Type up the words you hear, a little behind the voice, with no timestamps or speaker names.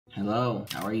Hello,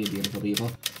 how are you beautiful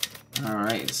people?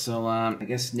 Alright, so I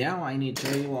guess now I need to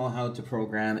show you all how to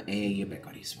program a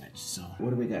ubiquity switch. So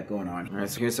what do we got going on? Alright,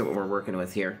 so here's what we're working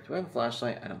with here. Do I have a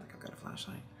flashlight? I don't think I've got a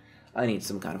flashlight. I need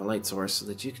some kind of a light source so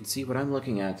that you can see what I'm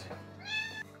looking at.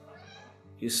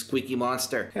 You squeaky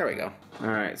monster. There we go.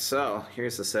 Alright, so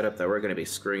here's the setup that we're going to be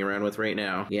screwing around with right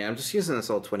now. Yeah, I'm just using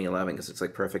this old 2011 because it's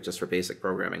like perfect just for basic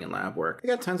programming and lab work. I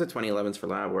got tons of 2011s for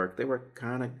lab work. They were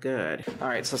kind of good.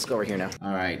 Alright, so let's go over here now.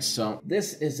 Alright, so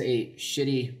this is a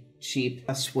shitty, cheap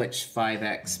Switch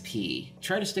 5XP.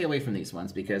 Try to stay away from these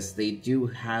ones because they do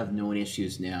have known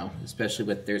issues now, especially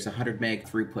with there's a 100 meg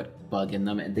throughput bug in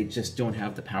them and they just don't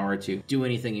have the power to do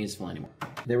anything useful anymore.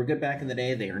 They were good back in the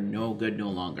day, they are no good no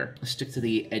longer. Let's stick to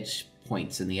the edge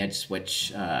points and the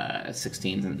Edgeswitch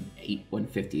 16s and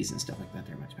 8150s and stuff like that.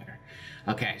 They're much better.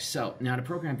 Okay, so now to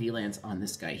program VLANs on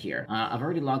this guy here. I've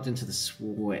already logged into the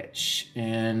switch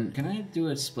and can I do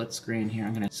a split screen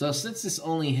here? So since this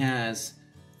only has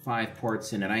 5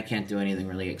 ports in it, I can't do anything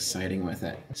really exciting with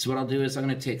it. So what I'll do is I'm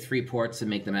going to take 3 ports and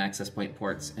make them access point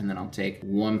ports, and then I'll take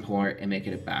 1 port and make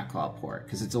it a backhaul port,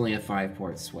 because it's only a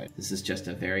 5-port switch. This is just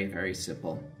a very, very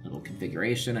simple little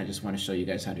configuration. I just want to show you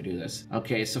guys how to do this.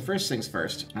 Okay, so first things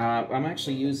first. I'm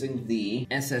actually using the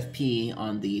SFP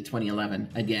on the 2011,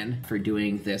 again, for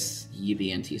doing this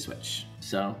Ubnt switch.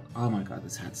 So, oh my god,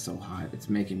 this hat's so hot. It's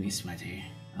making me sweaty.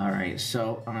 Alright,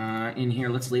 so in here,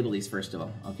 let's label these first of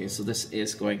all. Okay, so this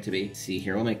is going to be, see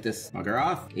here, we'll make this bugger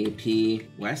off. AP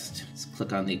West. Let's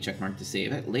click on the check mark to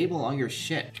save it. Label all your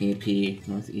shit. AP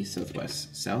Northeast,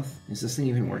 Southwest, South. Is this thing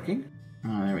even working?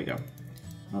 Oh, there we go.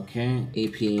 Okay,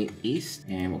 AP East,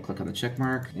 and we'll click on the check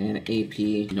mark, and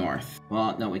AP North.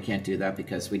 Well, no, we can't do that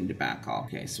because we need a backhaul.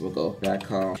 Okay, so we'll go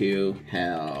backhaul to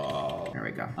hell. There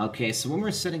we go. Okay, so when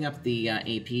we're setting up the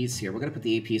APs here, we're gonna put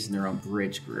the APs in their own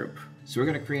bridge group. So we're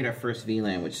gonna create our first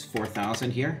VLAN, which is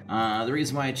 4000 here. The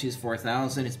reason why I choose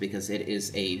 4000 is because it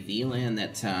is a VLAN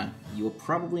that you will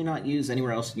probably not use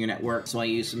anywhere else in your network. So I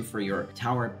use them for your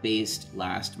tower-based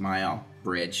last mile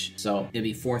bridge. So it'd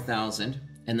be 4000.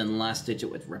 And then the last digit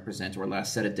would represent, or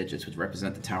last set of digits would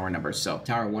represent the tower number. So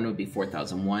tower 1 would be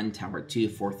 4001, tower 2,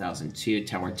 4002,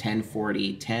 tower 10,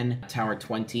 4010, tower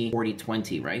 20,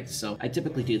 4020, right? So I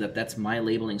typically do that. That's my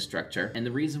labeling structure. And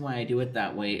the reason why I do it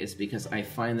that way is because I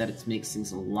find that it makes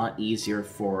things a lot easier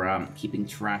for keeping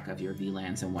track of your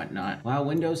VLANs and whatnot. Wow,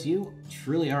 Windows, you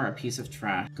truly are a piece of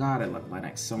trash. God, I love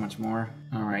Linux so much more.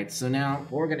 All right, so now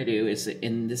what we're gonna do is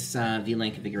in this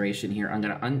VLAN configuration here, I'm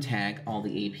gonna untag all the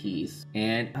APs.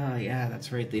 And, oh yeah,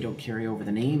 that's right, they don't carry over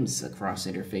the names across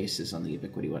interfaces on the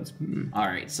Ubiquity ones. All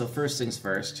right, so first things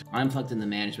first, I'm plugged in the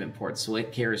management port, so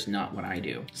it cares not what I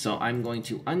do. So I'm going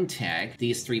to untag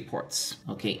these 3 ports,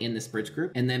 okay, in this bridge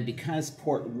group. And then because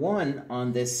port 1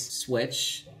 on this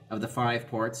switch of the 5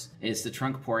 ports is the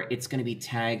trunk port, it's gonna be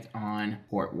tagged on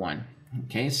port 1.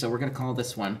 Okay, so we're gonna call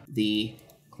this one the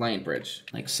client bridge,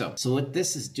 like so. So what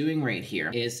this is doing right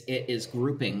here is it is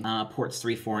grouping ports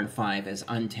 3, 4, and 5 as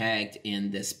untagged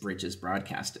in this bridge's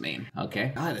broadcast domain.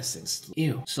 Okay. Ah, this thing's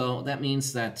ew. So that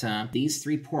means that these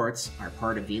 3 ports are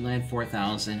part of VLAN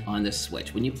 4000 on this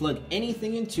switch. When you plug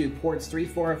anything into ports 3,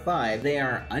 4, or 5, they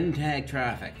are untagged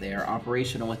traffic. They are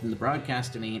operational within the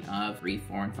broadcast domain of 3,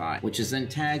 4, and 5, which is then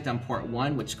tagged on port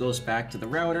 1, which goes back to the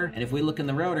router. And if we look in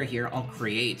the router here, I'll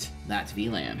create that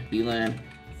VLAN. VLAN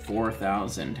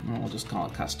 4000. We'll just call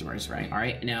it customers, right? All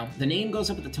right, now the name goes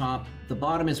up at the top. The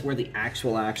bottom is where the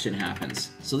actual action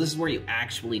happens. So this is where you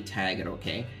actually tag it,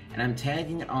 okay? And I'm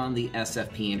tagging it on the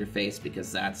SFP interface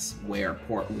because that's where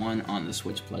port 1 on the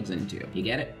switch plugs into. You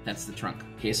get it? That's the trunk.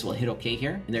 Okay, so we'll hit OK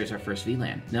here, and there's our first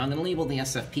VLAN. Now I'm gonna label the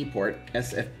SFP port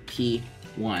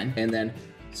SFP1, and then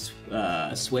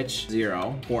switch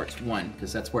 0, port 1,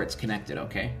 because that's where it's connected,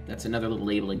 okay? That's another little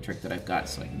labeling trick that I've got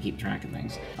so I can keep track of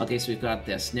things. Okay, so we've got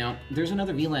this. Now, there's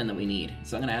another VLAN that we need,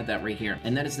 so I'm gonna add that right here,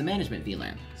 and that is the management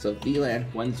VLAN. So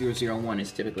VLAN 1001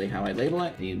 is typically how I label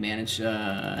it. You manage,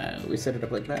 we set it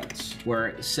up like that.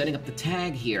 We're setting up the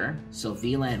tag here, so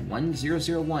VLAN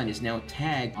 1001 is now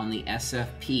tagged on the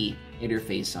SFP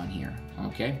interface on here,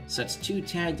 okay? So that's 2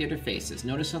 tagged interfaces.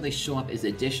 Notice how they show up as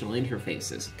additional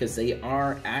interfaces, because they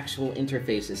are actual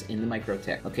interfaces in the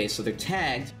MikroTik. Okay, so they're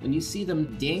tagged. When you see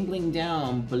them dangling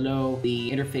down below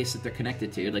the interface that they're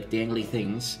connected to, like dangly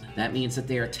things, that means that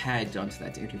they are tagged onto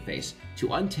that interface. To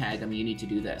untag them, you need to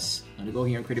do this. I'm gonna go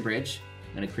here and create a bridge.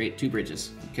 I'm gonna create 2 bridges,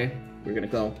 okay? We're gonna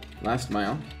go last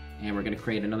mile, and we're going to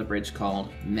create another bridge called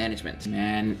management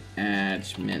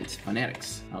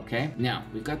phonetics. Okay, now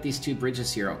we've got these 2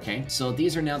 bridges here. Okay, so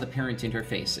these are now the parent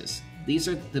interfaces. These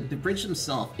are the bridge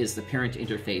itself is the parent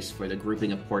interface for the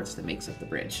grouping of ports that makes up the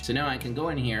bridge. So now I can go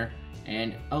in here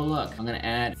And oh look, I'm gonna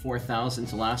add 4,000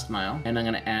 to last mile, and I'm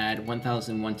gonna add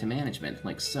 1,001 to management,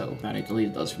 like so. Thought I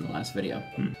deleted those from the last video.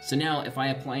 So now if I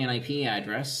apply an IP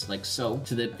address, like so,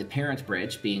 to the parent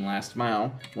bridge being last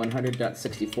mile,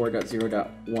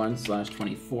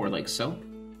 100.64.0.1/24, like so,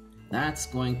 that's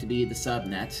going to be the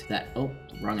subnet that, oh,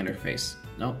 wrong interface.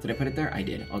 No, did I put it there? I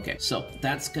did. Okay, so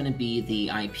that's going to be the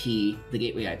IP, the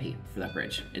gateway IP for that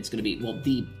bridge. It's going to be, well,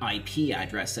 the IP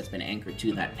address that's been anchored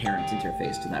to that parent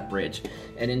interface to that bridge.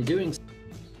 And in doing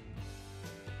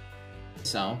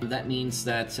so, that means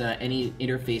that any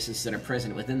interfaces that are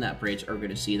present within that bridge are going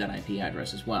to see that IP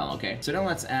address as well, okay? So now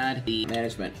let's add the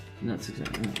management. There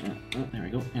we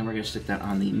go. And we're going to stick that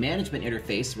on the management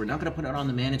interface. We're not going to put it on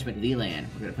the management VLAN.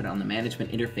 We're going to put it on the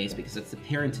management interface because that's the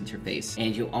parent interface.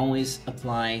 And you always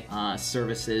apply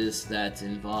services that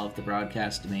involve the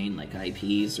broadcast domain, like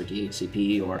IPs or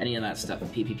DHCP or any of that stuff, a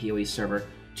PPPoE server,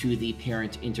 to the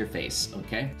parent interface,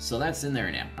 okay? So that's in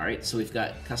there now. All right, so we've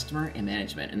got customer and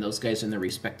management, and those guys are in their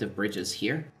respective bridges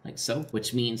here, like so,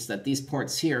 which means that these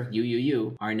ports here,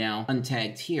 UUU, are now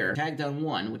untagged here, tagged on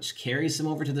 1, which carries them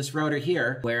over to this router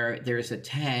here, where there's a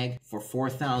tag for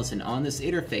 4,000 on this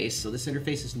interface, so this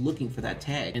interface is looking for that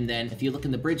tag. And then if you look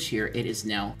in the bridge here, it is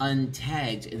now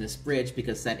untagged in this bridge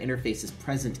because that interface is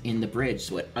present in the bridge,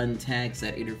 so it untags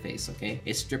that interface, okay?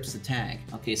 It strips the tag.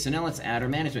 Okay, so now let's add our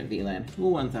management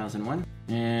VLAN. 1001,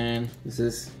 and this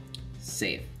is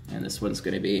save. And this one's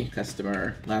going to be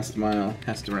customer, last mile,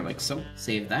 customer, like so.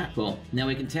 Save that. Cool. Now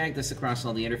we can tag this across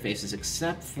all the interfaces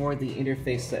except for the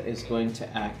interface that is going to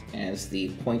act as the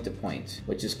point-to-point,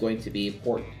 which is going to be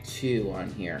port 2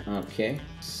 on here. Okay,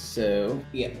 so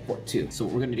yeah, port 2. So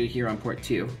what we're going to do here on port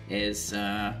 2 is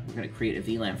we're going to create a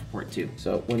VLAN for port 2.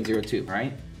 So 102,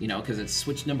 right? You know, because it's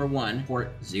switch number 1,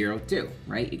 port 02,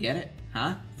 right? You get it?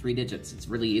 Huh? 3 digits. It's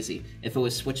really easy. If it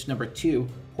was switch number 2,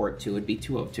 port 2 would be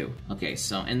 202. Okay,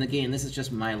 so, and again, this is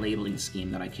just my labeling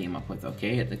scheme that I came up with,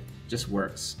 okay? It just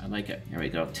works. I like it. There we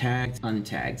go. Tagged,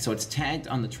 untagged. So it's tagged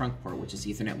on the trunk port, which is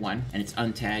Ethernet 1, and it's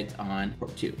untagged on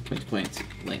port 2. Point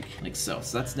link, like so.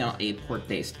 So that's now a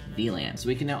port-based VLAN. So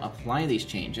we can now apply these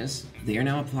changes. They are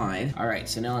now applied. All right,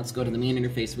 so now let's go to the main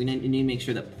interface. We need to make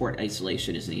sure that port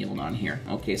isolation is enabled on here.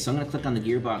 Okay, so I'm gonna click on the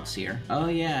gearbox here. Oh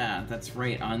yeah, that's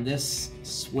right. On this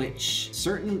switch,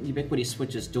 certain Ubiquiti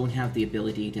switches don't have the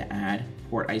ability to add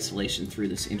port isolation through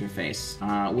this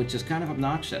interface, which is kind of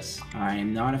obnoxious.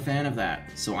 I'm not a fan of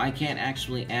that. So I can't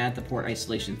actually add the port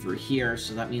isolation through here,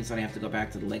 so that means that I have to go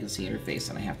back to the legacy interface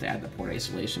and I have to add the port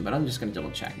isolation, but I'm just gonna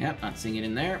double check. Yep, not seeing it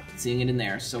in there, seeing it in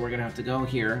there. So we're gonna have to go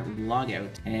here, log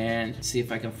out, and see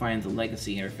if I can find the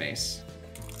legacy interface.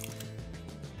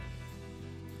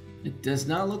 It does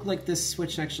not look like this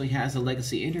switch actually has a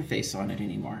legacy interface on it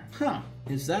anymore. Huh,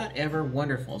 is that ever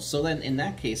wonderful? So then in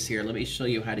that case here, let me show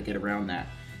you how to get around that,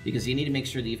 because you need to make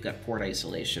sure that you've got port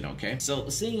isolation, okay? So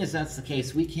seeing as that's the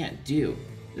case, we can't do,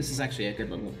 this is actually a good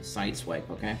little side swipe,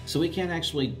 okay? So we can't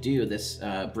actually do this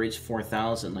bridge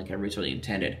 4000 like I originally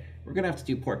intended. We're gonna have to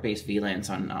do port-based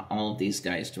VLANs on all of these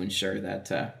guys to ensure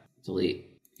that, delete.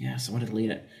 Yeah, so I want to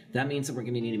delete it. That means that we're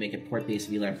going to need to make a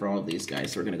port-based VLAN for all of these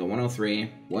guys. So we're going to go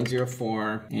 103,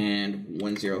 104, and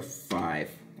 105,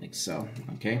 like so,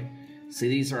 okay? So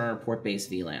these are our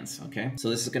port-based VLANs, okay? So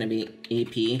this is going to be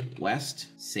AP West,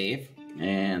 save,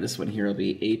 and this one here will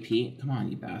be AP, come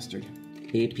on you bastard,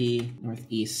 AP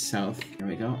Northeast South, there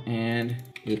we go, and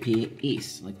AP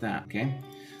East, like that, okay?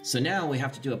 So now we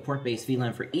have to do a port-based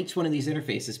VLAN for each one of these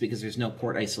interfaces because there's no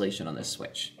port isolation on this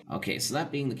switch. Okay, so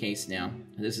that being the case now,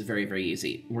 this is very, very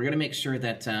easy. We're gonna make sure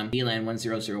that VLAN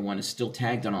 1001 is still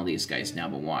tagged on all these guys now,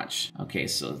 but watch. Okay,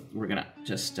 so we're gonna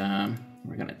just,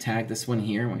 we're gonna tag this one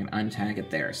here, we're gonna untag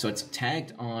it there. So it's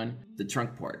tagged on the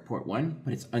trunk port, port 1,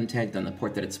 but it's untagged on the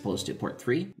port that it's supposed to, port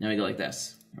 3. Now we go like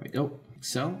this. There we go,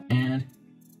 so, and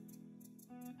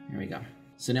here we go.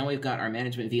 So now we've got our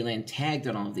management VLAN tagged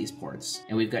on all of these ports,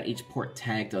 and we've got each port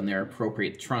tagged on their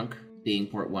appropriate trunk, being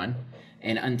port 1,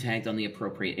 and untagged on the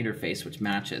appropriate interface, which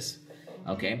matches.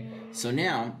 Okay, so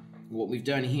now what we've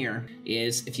done here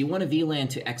is if you want a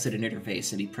VLAN to exit an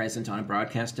interface and be present on a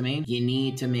broadcast domain, you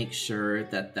need to make sure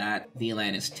that that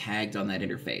VLAN is tagged on that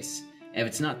interface. If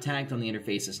it's not tagged on the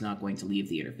interface, it's not going to leave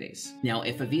the interface. Now,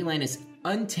 if a VLAN is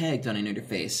untagged on an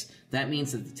interface, that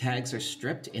means that the tags are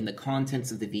stripped and the contents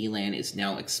of the VLAN is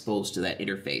now exposed to that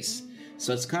interface.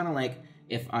 So it's kind of like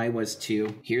if I was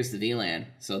to, here's the VLAN,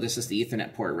 so this is the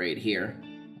Ethernet port right here,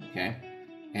 okay?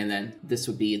 And then this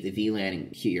would be the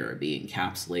VLAN here being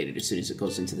encapsulated. As soon as it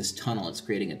goes into this tunnel, it's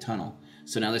creating a tunnel.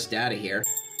 So now this data here,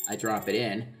 I drop it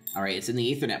in, all right, it's in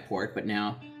the Ethernet port, but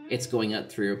now it's going out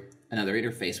through another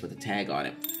interface with a tag on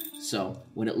it. So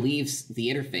when it leaves the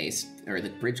interface, or the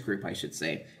bridge group I should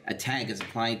say, a tag is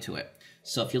applied to it.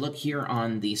 So if you look here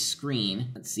on the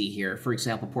screen, let's see here, for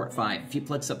example, port 5. If you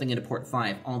plug something into port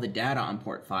 5, all the data on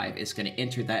port 5 is going to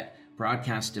enter that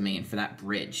broadcast domain for that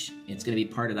bridge. It's going to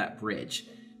be part of that bridge,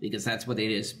 because that's what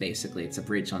it is, basically. It's a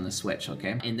bridge on the switch,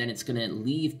 okay? And then it's gonna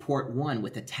leave port 1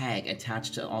 with a tag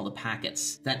attached to all the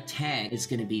packets. That tag is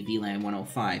gonna be VLAN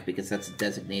 105, because that's a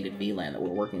designated VLAN that we're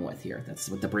working with here. That's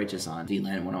what the bridge is on,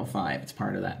 VLAN 105. It's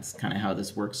part of that. It's kind of how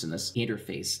this works in this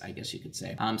interface, I guess you could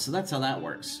say. So that's how that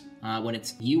works. When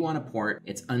it's you on a port,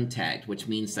 it's untagged, which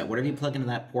means that whatever you plug into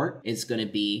that port is going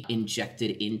to be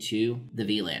injected into the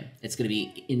VLAN. It's going to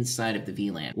be inside of the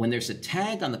VLAN. When there's a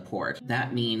tag on the port,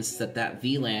 that means that that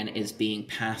VLAN is being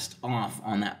passed off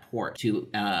on that port to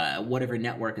whatever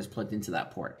network is plugged into that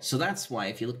port. So that's why,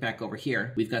 if you look back over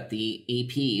here, we've got the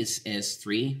APs as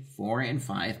 3, 4, and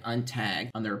 5 untagged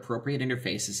on their appropriate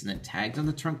interfaces and then tagged on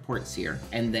the trunk ports here.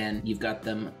 And then you've got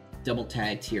them double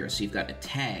tagged here. So you've got a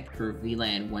tag for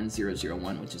VLAN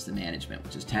 1001, which is the management,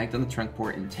 which is tagged on the trunk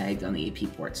port and tagged on the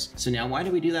AP ports. So now why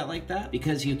do we do that like that?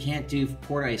 Because you can't do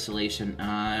port isolation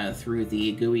through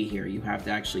the GUI here. You have to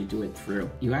actually do it through.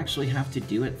 You actually have to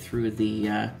do it through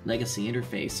the legacy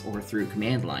interface or through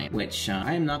command line, which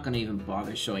I am not going to even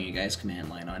bother showing you guys command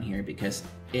line on here because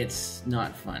it's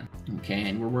not fun. Okay,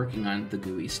 and we're working on the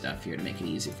GUI stuff here to make it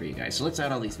easy for you guys. So let's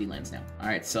add all these VLANs now. All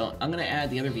right, so I'm going to add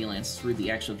the other VLANs through the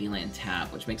actual VLAN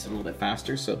tab, which makes it a little bit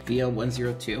faster. So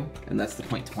VL102, and that's the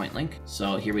point-to-point link.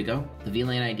 So here we go. The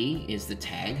VLAN ID is the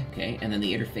tag, okay, and then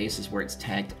the interface is where it's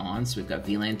tagged on. So we've got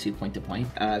VLAN 2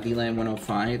 point-to-point. VLAN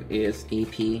 105 is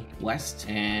AP West,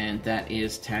 and that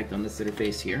is tagged on this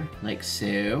interface here, like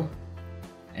so.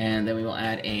 And then we will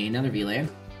add another VLAN.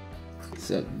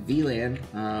 So VLAN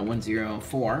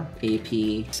 104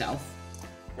 AP South.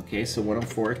 Okay, so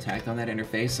 104 tagged on that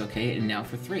interface. Okay, and now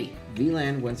for 3,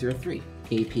 VLAN 103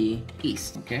 AP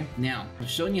East. Okay, now I'm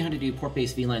showing you how to do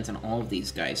port-based VLANs on all of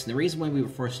these guys. And the reason why we were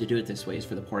forced to do it this way is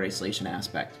for the port isolation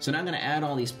aspect. So now I'm going to add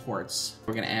all these ports.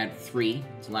 We're going to add 3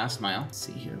 to last mile. Let's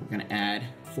see here. We're going to add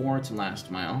 4 to last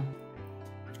mile,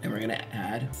 and we're going to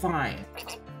add 5.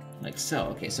 Like so.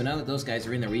 Okay, so now that those guys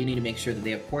are in there, we need to make sure that they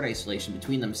have port isolation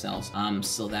between themselves,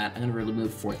 so that I'm going to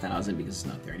remove 4000 because it's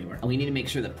not there anywhere. And we need to make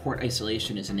sure that port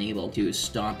isolation is enabled to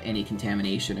stop any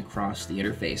contamination across the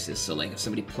interfaces. So like if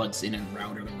somebody plugs in a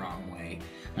router the wrong way,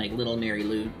 like little Mary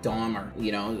Lou Dahmer,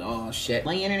 you know, oh shit,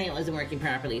 my internet wasn't working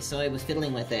properly, so I was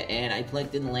fiddling with it, and I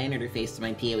plugged in the LAN interface to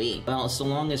my PoE. Well, so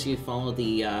long as you follow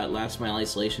the last mile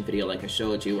isolation video like I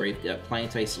showed you, where you've got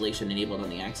appliance isolation enabled on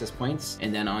the access points,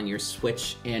 and then on your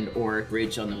switch and or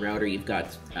bridge on the router, you've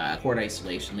got port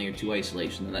isolation, layer 2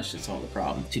 isolation, and that should solve the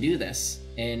problem. To do this,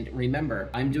 and remember,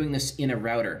 I'm doing this in a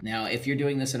router. Now, if you're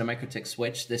doing this in a MikroTik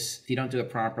switch, if you don't do it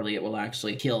properly, it will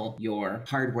actually kill your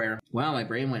hardware. Wow, my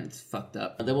brain went fucked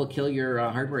up. That will kill your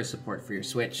hardware support for your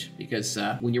switch, because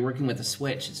when you're working with a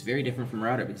switch, it's very different from a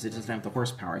router because it doesn't have the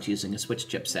horsepower. It's using a switch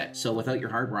chipset. So without your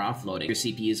hardware offloading, your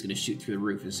CPU is going to shoot through the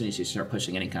roof as soon as you start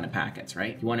pushing any kind of packets,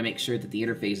 right? You want to make sure that the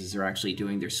interfaces are actually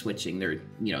doing their switching, their,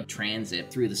 you know, transit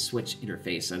through the switch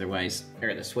interface, otherwise,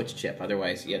 or the switch chip.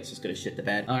 Otherwise, yeah, it's just going to shit the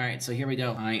bed. All right, so here we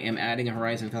go. I am adding a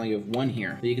horizon value of 1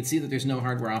 here. But you can see that there's no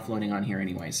hardware offloading on here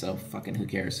anyway, so fucking who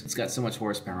cares? It's got so much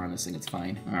horsepower on this thing, it's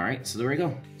fine. All right, so there we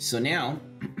go. So now,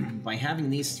 by having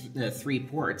these 3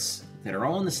 ports that are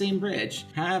all on the same bridge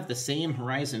have the same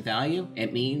horizon value,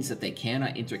 it means that they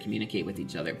cannot intercommunicate with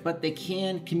each other, but they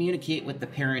can communicate with the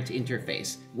parent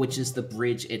interface, which is the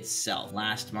bridge itself,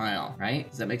 last mile, right?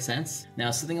 Does that make sense?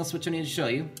 Now, something else which I need to show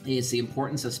you is the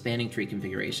importance of spanning tree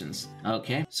configurations.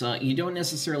 Okay, so you don't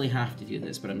necessarily have to do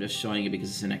this, but I'm just showing you because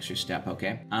it's an extra step,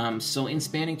 okay? So in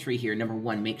spanning tree here, number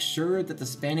 1, make sure that the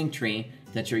spanning tree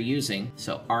that you're using,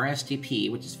 so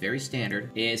RSTP, which is very standard,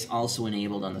 is also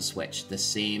enabled on the switch, the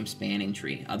same spanning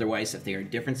tree. Otherwise, if they are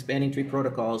different spanning tree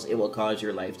protocols, it will cause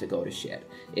your life to go to shit.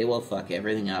 It will fuck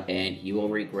everything up, and you will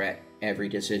regret every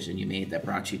decision you made that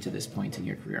brought you to this point in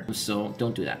your career. So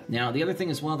don't do that. Now, the other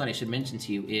thing as well that I should mention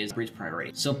to you is bridge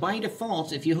priority. So by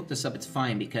default, if you hook this up, it's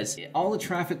fine because all the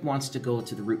traffic wants to go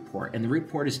to the root port, and the root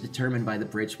port is determined by the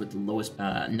bridge with the lowest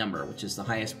number, which is the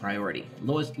highest priority.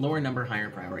 Lower number,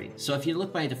 higher priority. So if you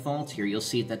look by default here, you'll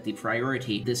see that the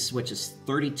priority, this switch is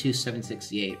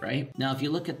 32,768, right? Now, if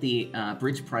you look at the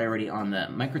bridge priority on the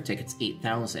MikroTik, it's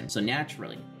 8,000. So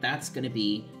naturally, that's going to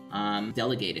be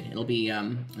delegated. It'll be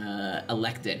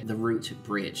elected, the root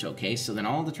bridge, okay? So then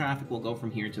all the traffic will go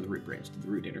from here to the root bridge, to the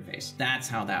root interface. That's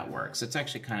how that works. It's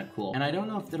actually kind of cool. And I don't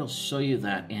know if it'll show you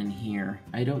that in here.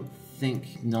 I don't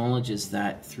think acknowledges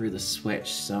that through the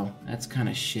switch, so that's kind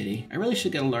of shitty. I really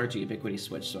should get a larger Ubiquiti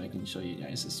switch so I can show you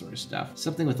guys this sort of stuff.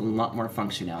 Something with a lot more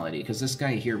functionality, because this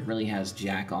guy here really has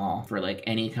jack all for like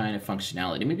any kind of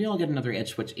functionality. Maybe I'll get another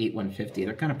Edgeswitch 8150.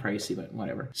 They're kind of pricey, but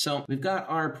whatever. So we've got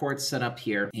our ports set up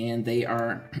here, and they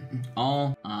are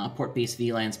all port-based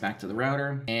VLANs back to the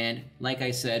router. And like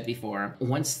I said before,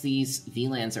 once these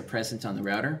VLANs are present on the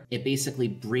router, it basically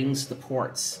brings the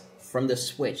ports from the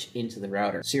switch into the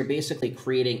router. So you're basically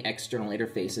creating external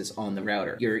interfaces on the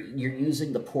router. You're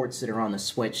using the ports that are on the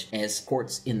switch as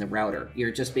ports in the router.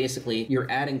 You're just basically, you're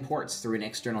adding ports through an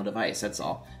external device, that's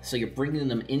all. So you're bringing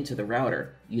them into the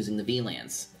router using the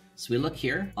VLANs. So we look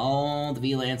here, all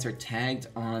the VLANs are tagged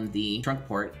on the trunk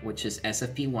port, which is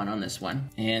SFP1 on this one.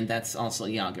 And that's also,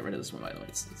 yeah, I'll get rid of this one, by the way,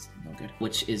 it's no good.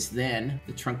 Which is then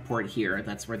the trunk port here.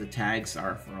 That's where the tags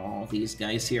are for all these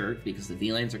guys here, because the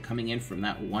VLANs are coming in from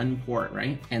that one port,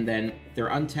 right? And then they're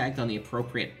untagged on the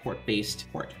appropriate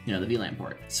port-based port, you know, the VLAN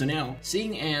port. So now,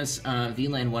 seeing as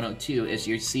VLAN 102, as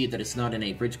you see that it's not in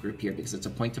a bridge group here because it's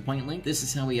a point-to-point link, this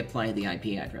is how we apply the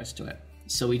IP address to it.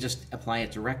 So we just apply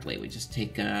it directly. We just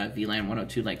take VLAN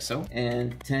 102 like so,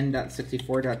 and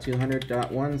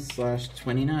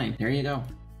 10.64.200.1/29. There you go.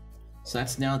 So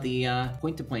that's now the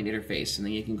point-to-point interface, and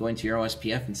then you can go into your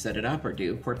OSPF and set it up, or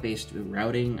do port-based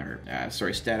routing, or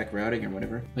static routing, or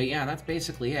whatever. But yeah, that's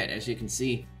basically it. As you can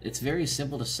see, it's very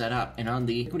simple to set up, and on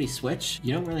the Ubiquiti switch,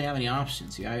 you don't really have any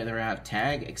options. You either have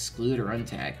tag, exclude, or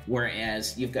untag,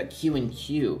 whereas you've got Q and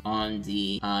Q on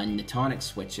the Netonic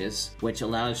switches, which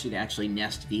allows you to actually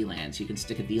nest VLANs. You can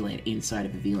stick a VLAN inside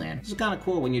of a VLAN. This is kind of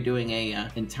cool when you're doing a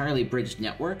entirely bridged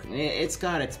network. It's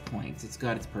got its points, it's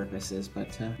got its purposes,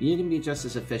 but you can be just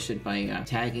as efficient by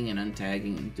tagging and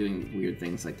untagging and doing weird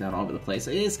things like that all over the place.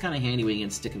 It is kind of handy when you can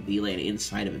stick a VLAN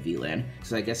inside of a VLAN,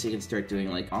 because I guess you can start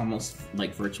doing like almost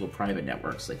like virtual private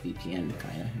networks, like VPN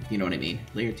kind of, you know what I mean,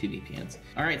 layer 2 VPNs.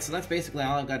 All right, so that's basically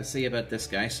all I've got to say about this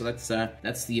guy. So that's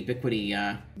the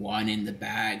Ubiquiti one in the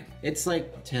bag. It's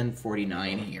like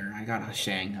 10:49 here. I got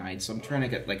Shanghai, so I'm trying to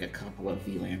get like a couple of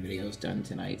VLAN videos done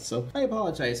tonight. So I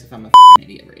apologize if I'm a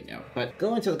idiot right now. But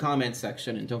go into the comments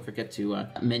section and don't forget to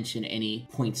mention any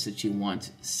points that you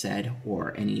want said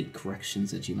or any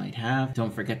corrections that you might have.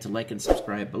 Don't forget to like and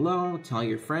subscribe below, tell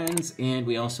your friends, and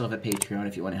we also have a Patreon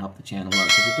if you want to help the channel out,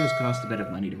 because it does cost a bit of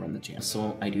money to run the channel.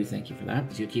 So I do thank you for that,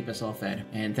 because you keep us all fed.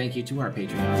 And thank you to our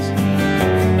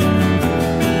Patreons.